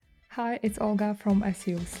Hi, it's Olga from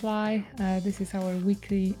SEO Sly. This is our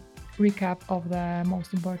weekly recap of the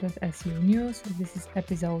most important SEO news. This is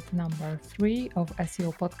episode number 3 of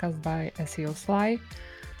SEO podcast by SEO Sly,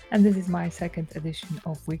 and this is my second edition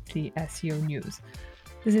of weekly SEO news.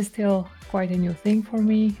 This is still quite a new thing for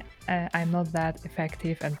me. I'm not that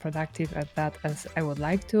effective and productive at that as I would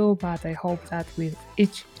like to, but I hope that with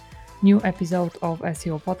each new episode of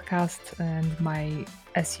SEO podcast and my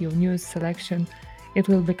SEO news selection, it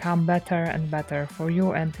will become better and better for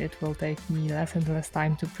you, and it will take me less and less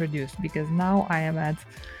time to produce because now I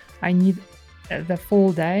need the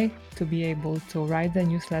full day to be able to write the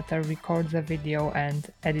newsletter, record the video, and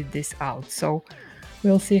edit this out. So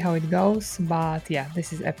we'll see how it goes. But yeah,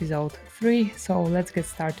 this is episode 3. So let's get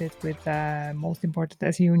started with the most important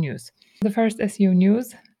SEO news. The first SEO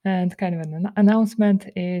news and kind of an announcement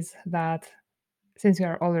is that since you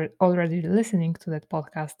are already listening to that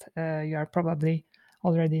podcast, you are probably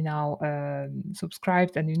already now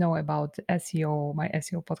subscribed and you know about SEO, my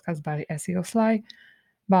SEO podcast by SEO Sly.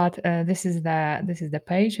 But this is the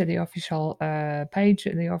page, the official page,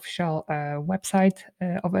 the official website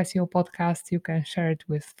of SEO podcast. You can share it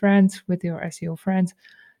with friends, with your SEO friends,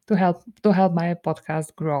 to help my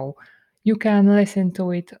podcast grow. You can listen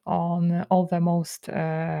to it on all the most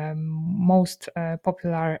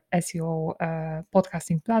popular SEO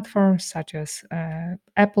podcasting platforms such as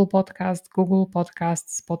Apple Podcasts, Google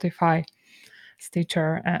Podcasts, Spotify,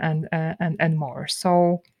 Stitcher, and more.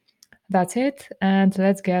 So that's it, and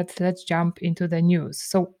let's jump into the news.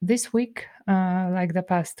 So this week, like the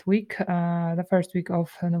past week, the first week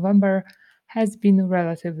of November has been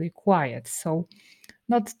relatively quiet. So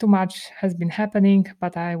not too much has been happening,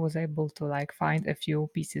 but I was able to find a few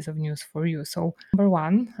pieces of news for you. So number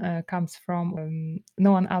one comes from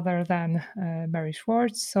no one other than Mary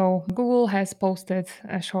Schwartz. So Google has posted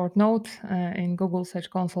a short note in Google Search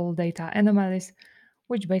Console data anomalies,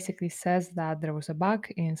 which basically says that there was a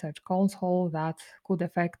bug in Search Console that could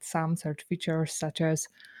affect some search features such as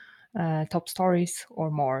top stories or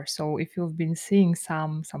more. So if you've been seeing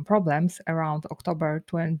some problems around October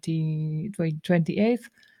 28th,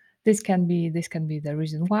 this can be the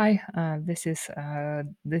reason why. This is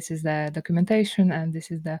the documentation, and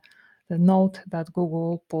this is the note that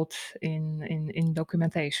Google put in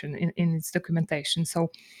documentation in its documentation. So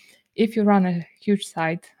if you run a huge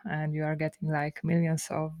site and you are getting millions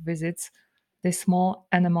of visits, this small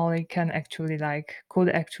anomaly could actually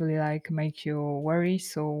make you worry.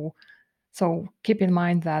 So keep in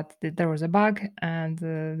mind that there was a bug, and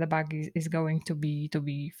the bug is going to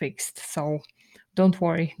be fixed. So don't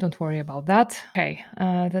worry about that. Okay,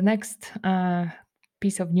 the next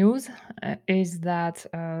piece of news is that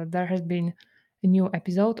there has been a new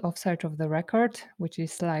episode of Search of the Record, which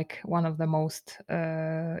is one of the most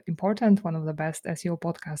important, one of the best SEO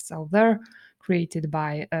podcasts out there, created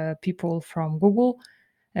by people from Google.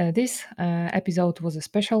 This episode was a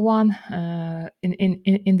special one.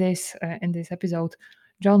 In this episode,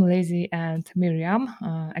 John Lazy and Miriam,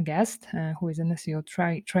 a guest who is an SEO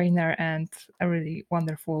trainer and a really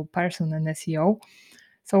wonderful person in SEO.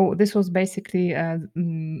 So this was basically a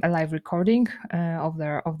live recording of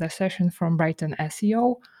their session from Brighton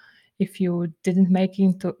SEO. If you didn't make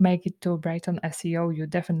it to Brighton SEO, you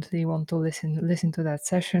definitely want to listen to that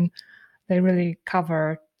session. They really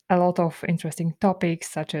cover a lot of interesting topics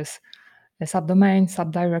such as a subdomain,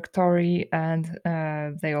 subdirectory, and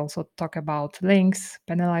they also talk about links,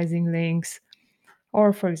 penalizing links,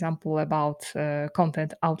 or for example about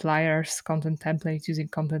content outliers, content templates, using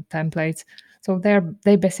content templates. So they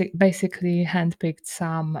basically handpicked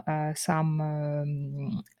some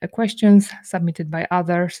questions submitted by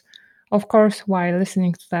others. Of course, while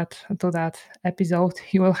listening to that episode,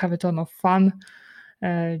 you will have a ton of fun,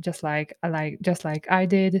 just like I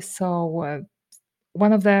did. So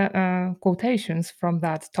one of the quotations from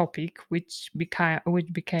that topic, which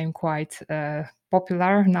became quite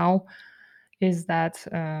popular now, is that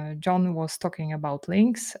John was talking about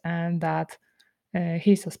links, and that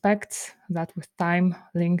he suspects that with time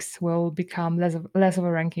links will become less of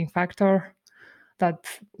a ranking factor, that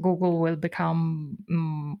Google will become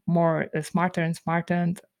more smarter and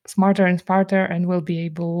smarter and will be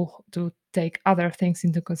able to take other things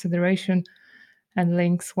into consideration, and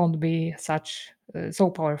links won't be so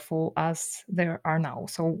powerful as they are now.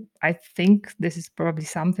 So I think this is probably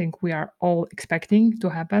something we are all expecting to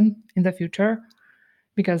happen in the future,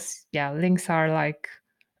 because yeah, links are like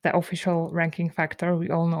the official ranking factor. We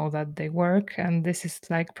all know that they work, and this is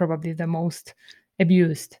probably the most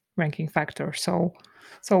abused ranking factor. So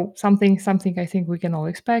something I think we can all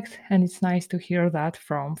expect, and it's nice to hear that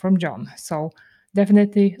from John. So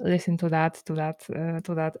definitely listen to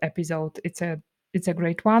that episode. It's a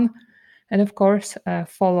great one. And of course,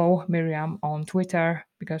 follow Miriam on Twitter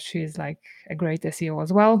because she's like a great SEO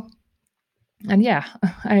as well. And yeah,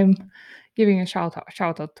 I'm giving a shout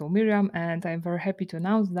out to Miriam, and I'm very happy to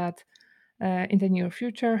announce that in the near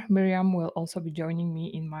future, Miriam will also be joining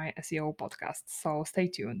me in my SEO podcast. So stay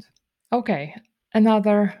tuned. Okay,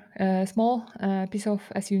 another small piece of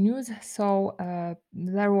SU news. So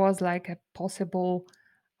there was like a possible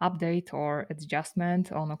update or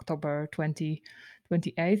adjustment on October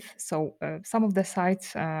 28th. So some of the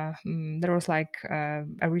sites, there was like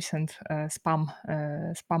a recent spam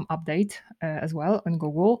update as well on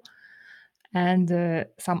Google, and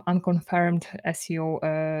some unconfirmed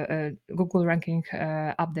SEO Google ranking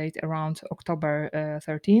update around October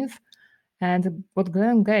 13th. And what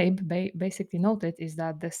Glenn Gabe basically noted is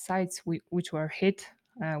that the sites which were hit,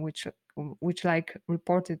 which like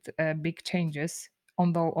reported big changes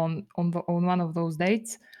on one of those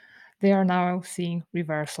dates, they are now seeing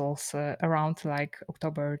reversals around like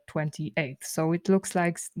October 28th. So it looks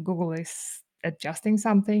like Google is adjusting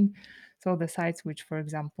something. So the sites which, for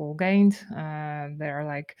example, gained, they are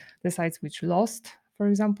like the sites which lost, for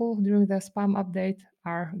example, during the spam update,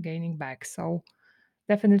 are gaining back. So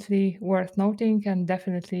definitely worth noting, and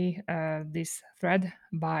definitely this thread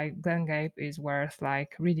by Glenn Gabe is worth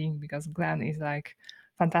like reading because Glenn is like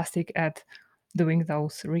fantastic at doing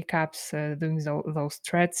those recaps, doing those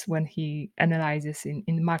threads when he analyzes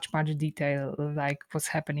in much detail like what's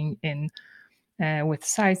happening in with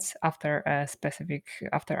sites after a specific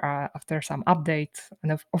after some update,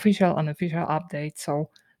 an official unofficial update. So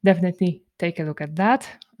definitely take a look at that.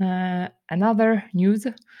 Another news,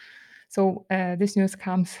 so this news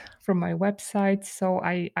comes from my website. So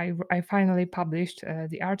I finally published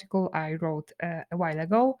the article I wrote a while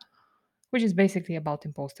ago, which is basically about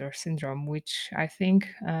imposter syndrome, which I think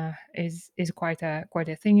is quite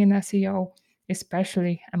a thing in SEO,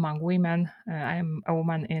 especially among women. I am a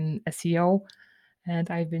woman in SEO,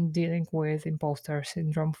 and I've been dealing with imposter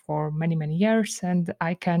syndrome for many years, and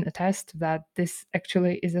I can attest that this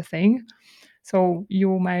actually is a thing. So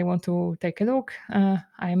you may want to take a look.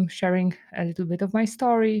 I'm sharing a little bit of my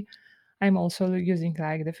story. I'm also using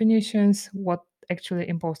like definitions, what actually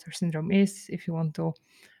imposter syndrome is, if you want to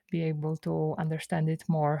be able to understand it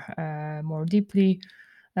more deeply.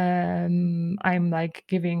 I'm like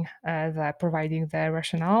giving providing the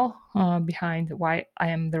rationale behind why I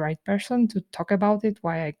am the right person to talk about it,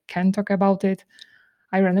 why I can talk about it.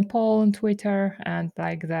 I ran a poll on Twitter, and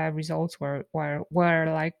like the results were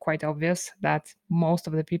like quite obvious that most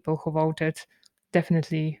of the people who voted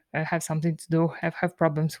definitely have something to do have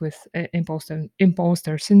problems with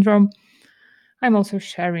imposter syndrome. I'm also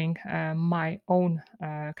sharing my own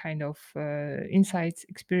kind of insights,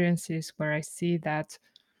 experiences where I see that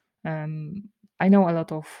um, I know a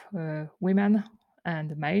lot of women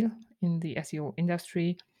and male in the SEO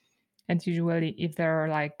industry, and usually, if they're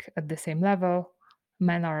like at the same level,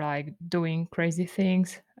 men are like doing crazy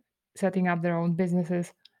things, setting up their own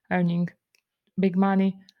businesses, earning big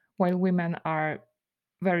money, while women are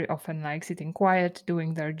very often like sitting quiet,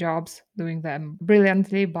 doing their jobs, doing them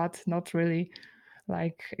brilliantly, but not really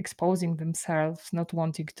like exposing themselves, not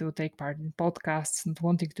wanting to take part in podcasts, not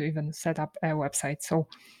wanting to even set up a website. So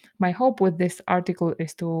my hope with this article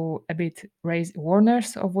is to a bit raise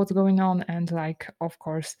awareness of what's going on, and like of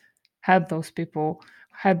course help those people,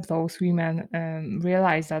 help those women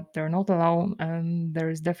realize that they're not alone, and there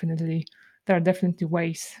are definitely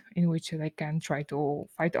ways in which they can try to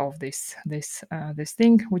fight off this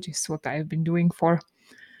thing, which is what I've been doing for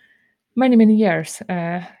many years.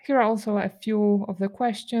 Here are also a few of the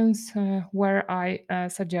questions where I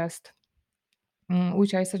suggest,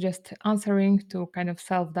 which I suggest answering to kind of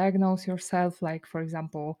self-diagnose yourself. Like, for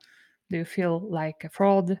example, do you feel like a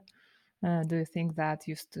fraud? Do you think that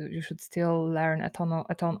you should still learn a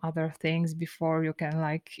ton other things before you can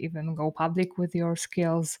like even go public with your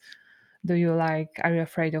skills? Do you like, are you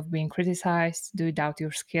afraid of being criticized? Do you doubt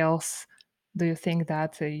your skills? Do you think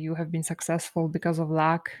that you have been successful because of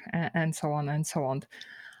luck? And so on and so on.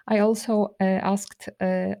 I also asked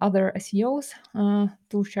other SEOs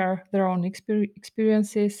to share their own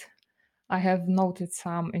experiences. I have noted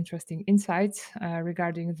some interesting insights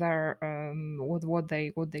regarding their what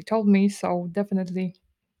they told me. So definitely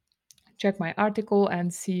check my article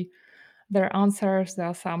and see their answers. There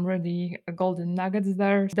are some really golden nuggets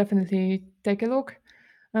there. So definitely take a look.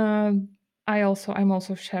 Um, I'm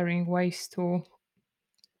also sharing ways to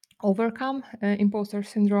overcome imposter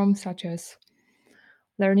syndrome, such as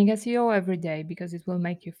learning SEO every day because it will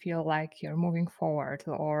make you feel like you're moving forward,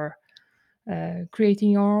 or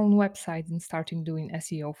creating your own website and starting doing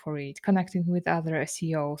SEO for it, connecting with other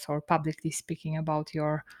SEOs, or publicly speaking about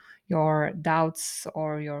your doubts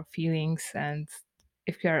or your feelings. And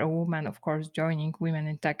if you're a woman, of course, joining Women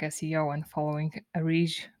in Tech SEO and following a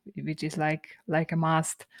reach, which is like a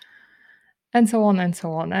must, and so on and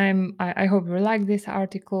so on. I hope you like this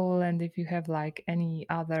article, and if you have like any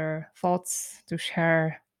other thoughts to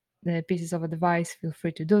share, the pieces of advice, feel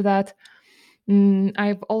free to do that.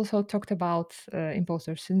 I've also talked about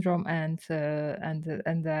imposter syndrome and the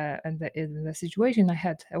situation I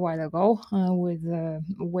had a while ago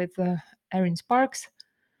with Erin Sparks.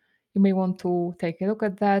 You may want to take a look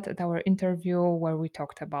at that at our interview where we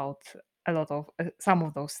talked about a lot of some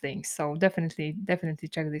of those things. So definitely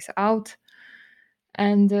check this out.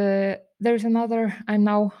 And there's another, I'm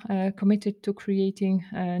now committed to creating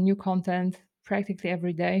new content practically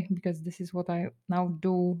every day, because this is what I now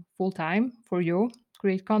do full time for you: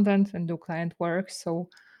 create content and do client work. So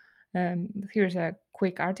here's a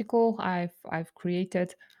quick article I've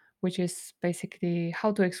created, which is basically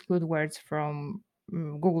how to exclude words from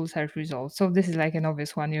Google search results. So this is like an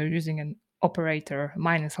obvious one. You're using an operator,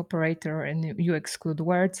 minus operator, and you exclude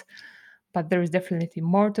words. But there is definitely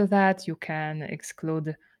more to that. You can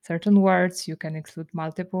exclude certain words, you can exclude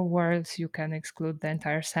multiple words, you can exclude the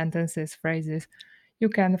entire sentences, phrases. You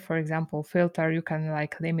can, for example, filter, you can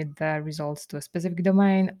like limit the results to a specific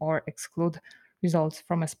domain or exclude results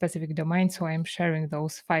from a specific domain. So I'm sharing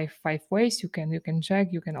those five ways you can check.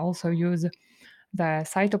 You can also use the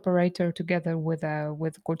site operator together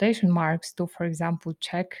with quotation marks to, for example,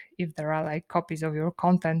 check if there are like copies of your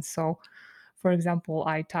content. So for example,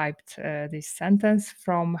 I typed this sentence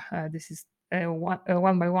from this is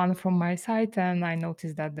one by one from my site, and I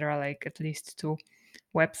noticed that there are like at least two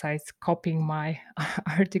websites copying my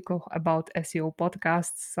article about SEO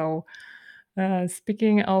podcasts. So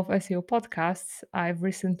speaking of SEO podcasts, I've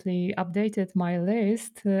recently updated my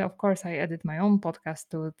list. Of course, I added my own podcast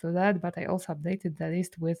to that, but I also updated the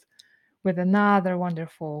list with another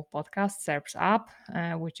wonderful podcast, SERP's Up,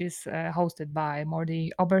 which is hosted by Mordy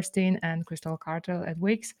Oberstein and Crystal Carter at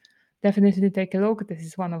Wix. Definitely take a look. This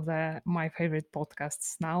is one of my favorite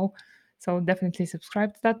podcasts now. So definitely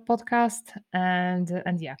subscribe to that podcast.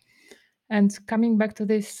 And yeah, and coming back to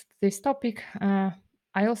this topic,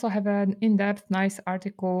 I also have an in-depth, nice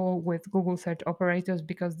article with Google search operators,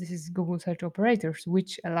 because this is Google search operators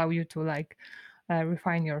which allow you to like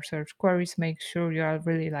refine your search queries, make sure you are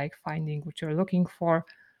really like finding what you're looking for.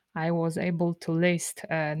 I was able to list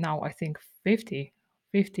now I think 50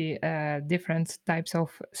 different types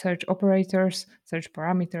of search operators, search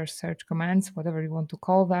parameters, search commands, whatever you want to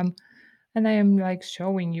call them. And I am like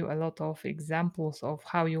showing you a lot of examples of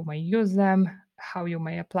how you may use them, how you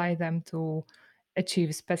may apply them to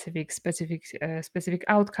achieve specific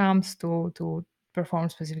outcomes, to perform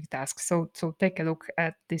specific tasks. So take a look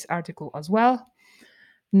at this article as well.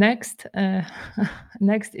 Next,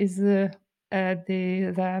 next is the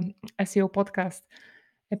SEO podcast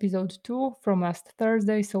episode 2 from last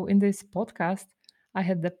Thursday. So in this podcast, I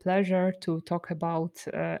had the pleasure to talk about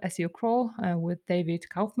SEO Crawl with David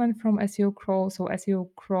Kaufman from SEO Crawl. So SEO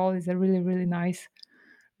Crawl is a really nice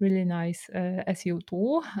SEO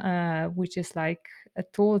tool, which is like a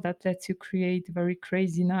tool that lets you create very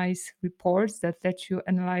crazy nice reports that let you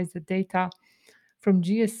analyze the data from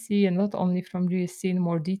GSC, and not only from GSC in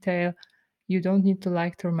more detail. You don't need to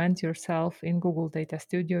like torment yourself in Google Data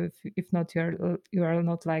Studio. If not, you are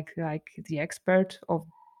not like the expert of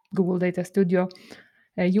Google Data Studio.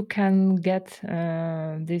 You can get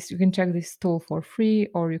this. You can check this tool for free,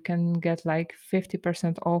 or you can get like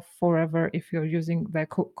 50% off forever if you're using the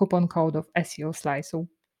coupon code of SEO Slice. So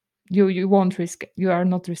you won't risk. You are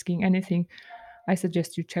not risking anything. I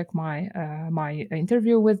suggest you check my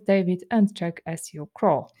interview with David and check SEO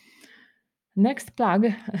Crawl. Next plug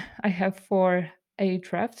I have for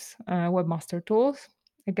Ahrefs Webmaster Tools.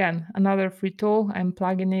 Again, another free tool. I'm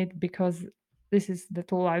plugging it because this is the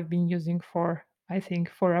tool I've been using for, I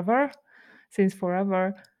think, since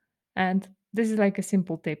forever. And this is like a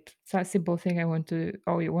simple tip, it's a simple thing I want to,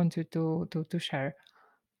 or you want to share.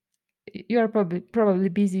 You are probably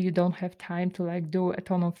busy. You don't have time to like do a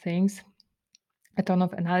ton of things, a ton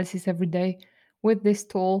of analysis every day. With this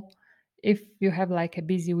tool, if you have like a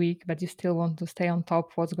busy week but you still want to stay on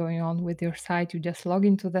top of what's going on with your site, you just log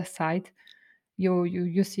into the site.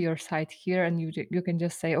 You see your site here, and you can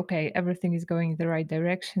just say, okay, everything is going in the right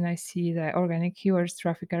direction. I see the organic keywords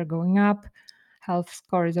traffic are going up, health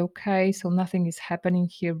score is okay, so nothing is happening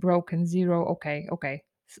here, broken zero. Okay,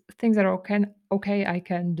 things are okay, I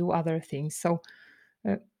can do other things. So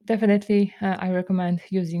Definitely, I recommend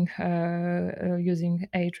using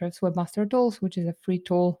Ahrefs Webmaster Tools, which is a free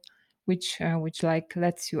tool, which like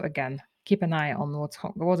lets you again keep an eye on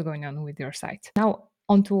what's going on with your site. Now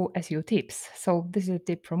onto SEO tips. So this is a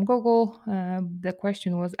tip from Google. The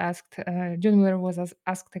question was asked. John Mueller was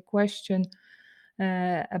asked a question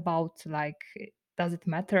about like does it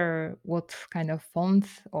matter what kind of font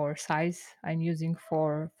or size I'm using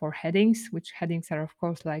for headings, which headings are of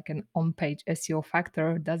course like an on-page SEO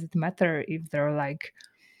factor. Does it matter if they're like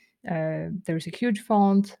there's a huge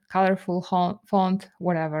font, colorful font,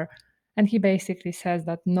 whatever? And he basically says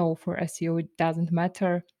that no, for SEO it doesn't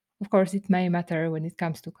matter. Of course it may matter when it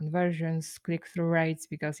comes to conversions, click-through rates,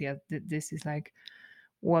 because yeah, this is like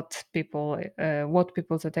what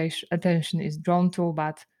people's attention is drawn to.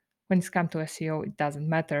 But when it's come to SEO, it doesn't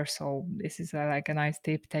matter. So this is like a nice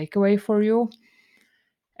tip takeaway for you.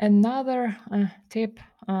 Another tip,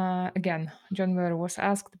 again, John Mueller was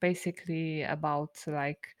asked basically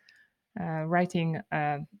writing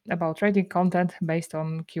about writing content based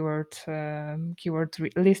on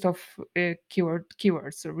list of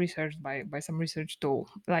keywords researched by some research tool.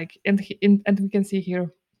 Like and we can see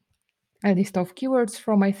here a list of keywords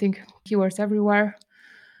from I think keywords everywhere.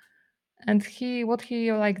 And what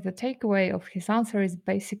he like the takeaway of his answer is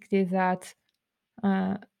basically that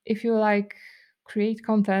if you like create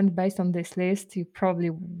content based on this list, you probably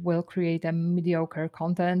will create a mediocre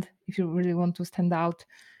content. If you really want to stand out,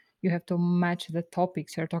 you have to match the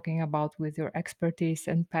topics you're talking about with your expertise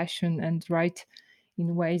and passion and write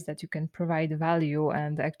in ways that you can provide value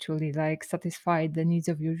and actually like satisfy the needs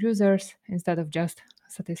of your users instead of just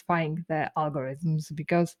satisfying the algorithms,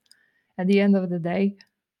 because at the end of the day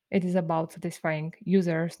it is about satisfying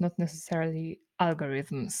users, not necessarily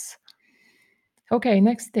algorithms. Okay,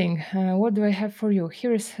 next thing. What do I have for you?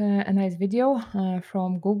 Here is a nice video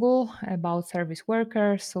from Google about service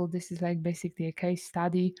workers. So this is like basically a case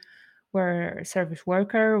study where service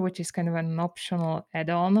worker, which is kind of an optional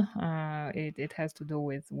add-on, it has to do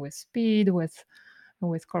with speed, with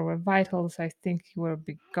Core Web Vitals. I think you will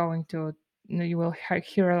be going to you will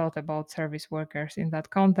hear a lot about service workers in that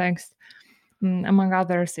context. Among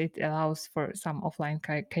others, it allows for some offline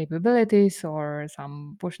capabilities or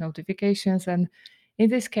some push notifications. And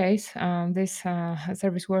in this case, this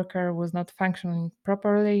service worker was not functioning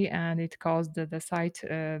properly and it caused the site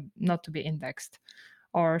not to be indexed,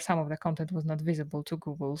 or some of the content was not visible to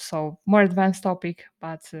Google. So, more advanced topic,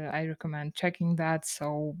 but I recommend checking that.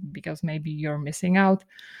 So, because maybe you're missing out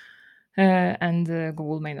and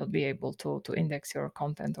Google may not be able to index your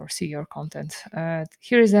content or see your content.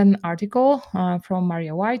 Here is an article from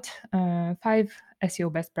Maria White, 5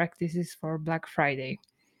 SEO best practices for Black Friday.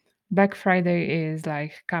 Black Friday is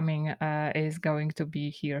like coming, is going to be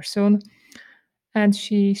here soon, and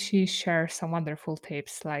she shares some wonderful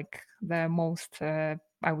tips. Like the most,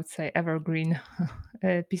 I would say, evergreen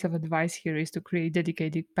piece of advice here is to create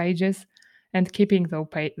dedicated pages and keeping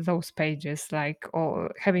those pages like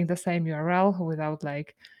or having the same URL without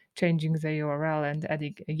like changing the URL and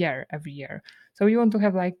adding a year every year. So you want to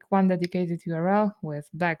have like one dedicated URL with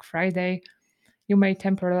Black Friday. You may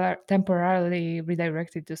temporarily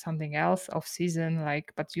redirect it to something else off season,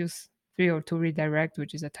 like but use 302 redirect,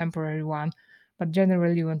 which is a temporary one. But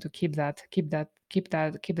generally, you want to keep that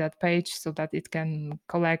page so that it can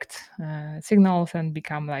collect signals and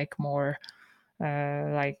become like more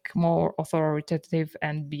authoritative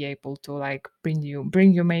and be able to like bring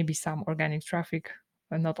you maybe some organic traffic,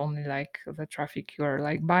 not only like the traffic you're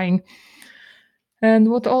like buying. And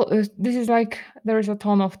what all this is like, there is a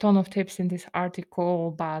ton of tips in this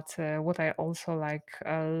article, but what I also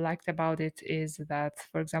liked about it is that,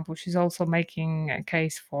 for example, she's also making a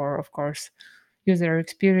case for, of course, user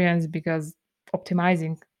experience, because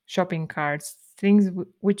optimizing shopping carts, things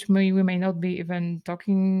which we may not be even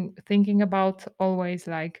thinking about always,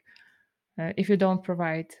 like if you don't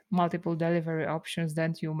provide multiple delivery options,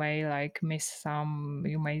 then you may like miss some,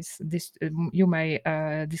 you may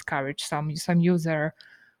discourage some user,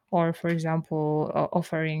 or for example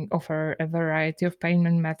offer a variety of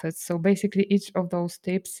payment methods. So basically each of those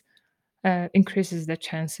tips increases the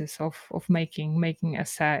chances of making a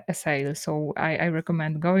sale. So I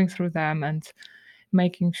recommend going through them and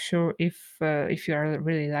making sure if you are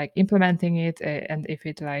really like implementing it, and if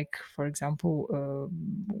it like, for example,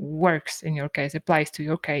 works in your case, applies to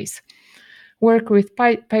your case. Work with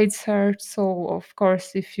paid search. So of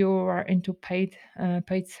course, if you are into paid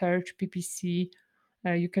search, PPC,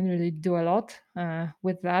 you can really do a lot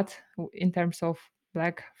with that in terms of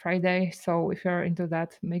Black Friday. So if you're into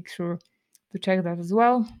that, make sure to check that as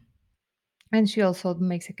well. And she also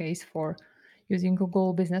makes a case for using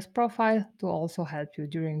Google Business Profile to also help you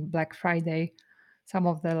during Black Friday. Some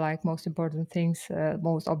of the like most important things,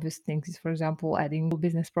 most obvious things is, for example, adding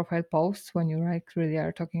business profile posts when you like really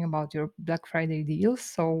are talking about your Black Friday deals.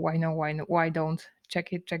 So why don't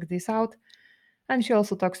check this out? And she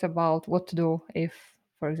also talks about what to do if,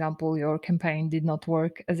 for example, your campaign did not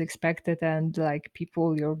work as expected, and like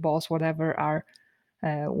people, your boss, whatever, are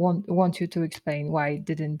want you to explain why it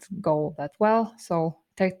didn't go that well. So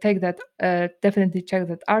take that, definitely check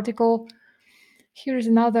that article. Here's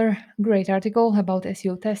another great article about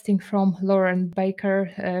SEO testing from Lauren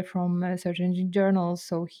Baker from Search Engine Journal.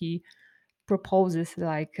 So he proposes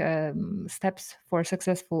like steps for a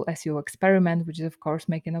successful SEO experiment, which is of course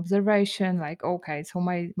make an observation like, okay, so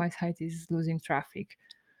my site is losing traffic.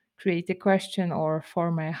 Create a question or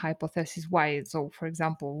form a hypothesis why. So, for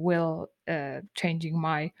example, will changing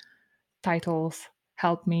my titles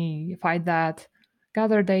help me find that?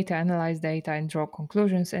 Gather data, analyze data, and draw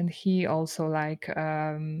conclusions. And he also like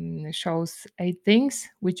shows 8 things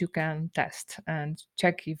which you can test and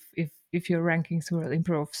check if your rankings will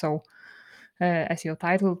improve. So as your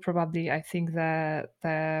title, probably I think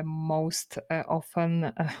the most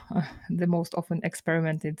often the most often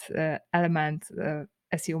experimented element,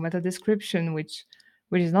 SEO meta description, which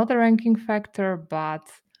is not a ranking factor, but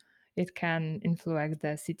it can influence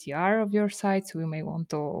the CTR of your site. So you may want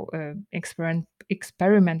to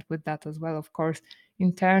experiment with that as well. Of course,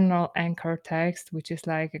 internal anchor text, which is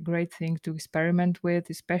like a great thing to experiment with,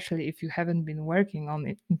 especially if you haven't been working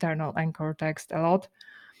on internal anchor text a lot.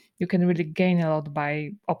 You can really gain a lot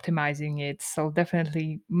by optimizing it. So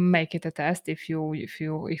definitely make it a test if you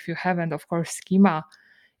haven't. Of course, schema,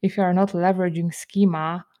 if you are not leveraging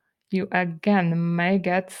schema, you again may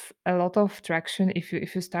get a lot of traction if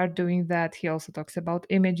you start doing that. He also talks about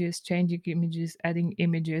images, changing images, adding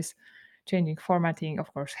images, changing formatting,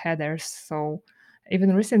 of course, headers. So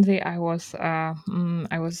even recently I was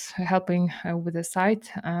helping with a site,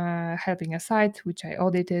 helping a site which I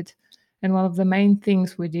audited, and one of the main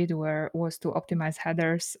things we did was to optimize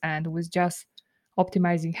headers. And with just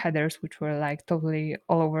optimizing headers, which were like totally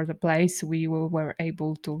all over the place, we were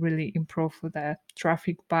able to really improve the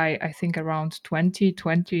traffic by, I think, around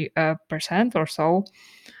 20% or so.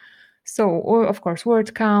 So, or of course,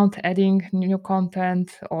 word count, adding new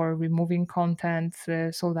content or removing content,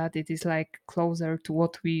 so that it is like closer to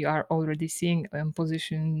what we are already seeing in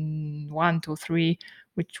position 1, 2, 3,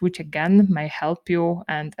 which again may help you,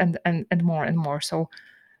 and more and more. So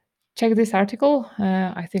check this article.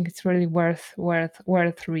 I think it's really worth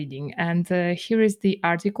reading. And here is the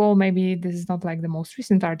article. Maybe this is not like the most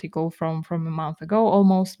recent article from a month ago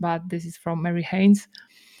almost, but this is from Mary Haynes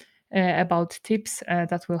about tips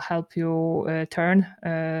that will help you turn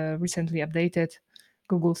recently updated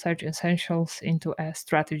Google Search Essentials into a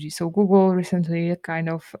strategy. So Google recently kind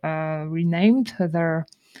of renamed their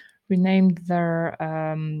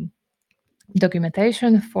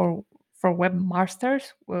documentation for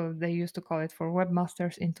webmasters. Well, they used to call it for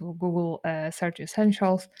webmasters into Google Search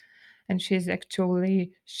Essentials, and she's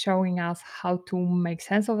actually showing us how to make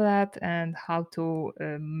sense of that and how to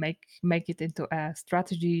make it into a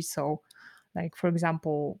strategy. So, like for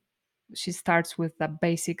example, she starts with the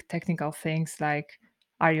basic technical things like,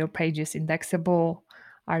 are your pages indexable?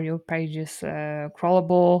 Are your pages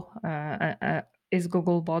crawlable? Is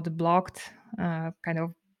Googlebot blocked? Kind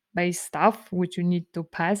of base stuff which you need to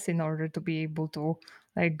pass in order to be able to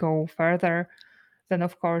like go further. Then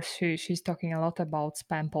of course she's talking a lot about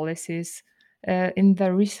spam policies. In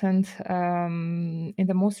the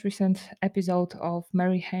most recent episode of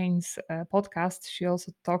Mary Haynes' podcast, she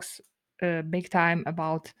also talks big time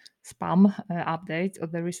about spam updates, or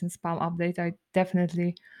the recent spam update. I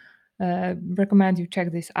definitely recommend you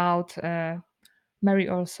check this out. Mary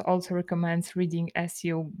also recommends reading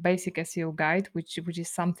SEO basic SEO guide, which is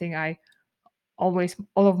something I always,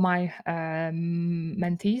 all of my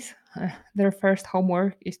mentees, their first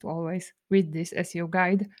homework is to always read this SEO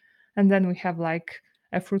guide, and then we have like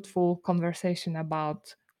a fruitful conversation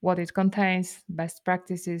about what it contains, best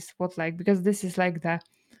practices, what like, because this is like the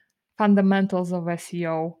fundamentals of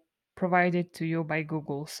SEO provided to you by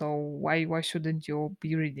Google. So why shouldn't you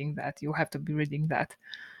be reading that? You have to be reading that.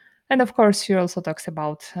 And of course, she also talks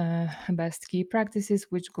about best key practices,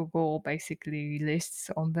 which Google basically lists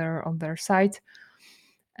on their site.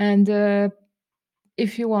 And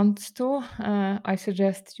if you want to, I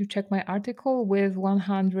suggest you check my article with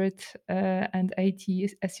 180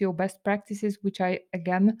 SEO best practices, which I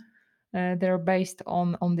again they're based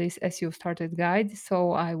on this SEO started guide.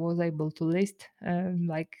 So I was able to list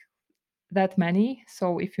like that many.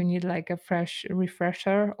 So if you need like a fresh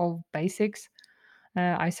refresher of basics,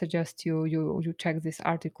 I suggest you check this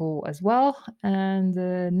article as well. And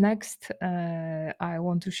next, I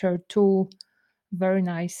want to share two very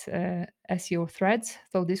nice SEO threads.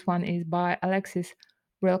 So this one is by Alexis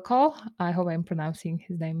Rilko. I hope I'm pronouncing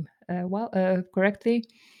his name correctly.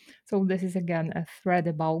 So this is again a thread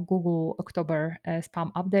about Google October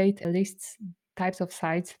spam update. It lists types of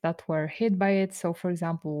sites that were hit by it. So for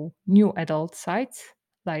example, new adult sites,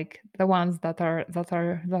 like the ones that are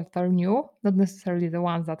new, not necessarily the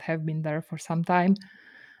ones that have been there for some time.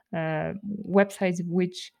 Websites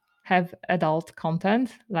which have adult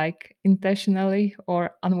content, like intentionally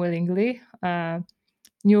or unwillingly.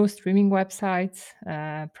 New streaming websites,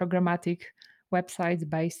 programmatic websites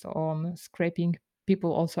based on scraping.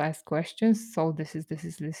 People also ask questions, so this is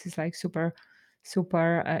like super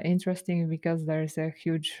interesting because there's a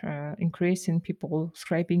huge increase in people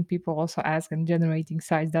scraping. People also ask and generating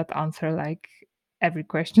sites that answer like every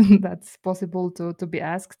question that's possible to be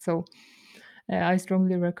asked. So I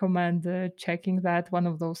strongly recommend checking that. One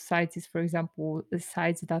of those sites is, for example, the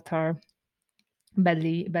sites that are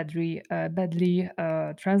badly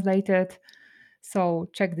translated. So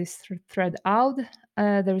check this thread out.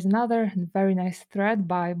 There's another very nice thread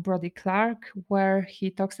by Brody Clark where he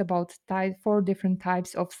talks about four different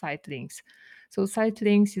types of site links. So site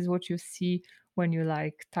links is what you see when you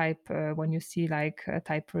like type when you see like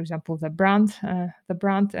type, for example, the brand,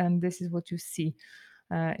 and this is what you see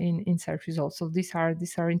in search results. So these are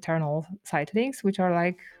internal site links, which are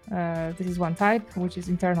like this is one type, which is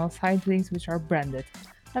internal site links, which are branded,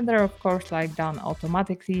 and they're of course like done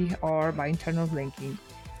automatically or by internal linking.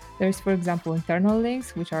 There's, for example, internal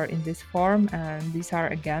links, which are in this form, and these are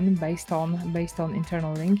again based on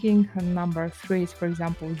internal linking. And number three is, for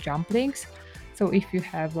example, jump links. So if you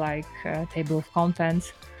have like a table of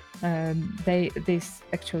contents, they this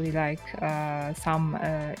actually like some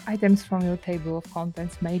items from your table of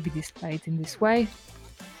contents may be displayed in this way.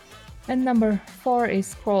 And number four is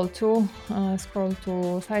scroll to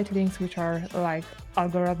site links, which are like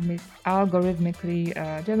algorithmically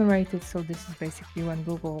generated. So this is basically when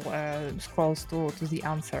Google scrolls to the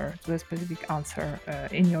answer, to the specific answer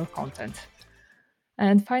in your content.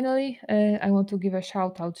 And finally, I want to give a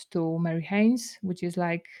shout out to Mary Haynes, which is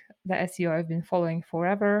like the SEO I've been following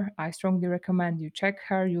forever. I strongly recommend you check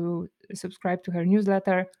her, you subscribe to her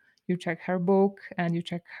newsletter, you check her book, and you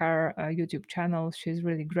check her YouTube channel. She's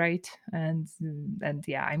really great, and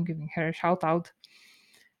yeah, I'm giving her a shout out.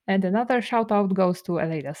 And another shout out goes to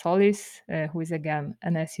Aleida Solis, who is again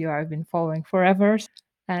an SEO I've been following forever,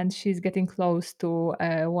 and she's getting close to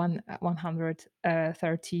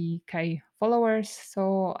 130k followers.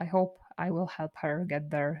 So I hope I will help her get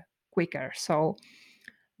there quicker. So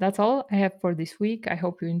that's all I have for this week. I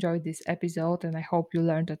hope you enjoyed this episode and I hope you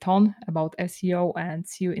learned a ton about SEO, and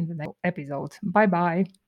see you in the next episode. Bye bye.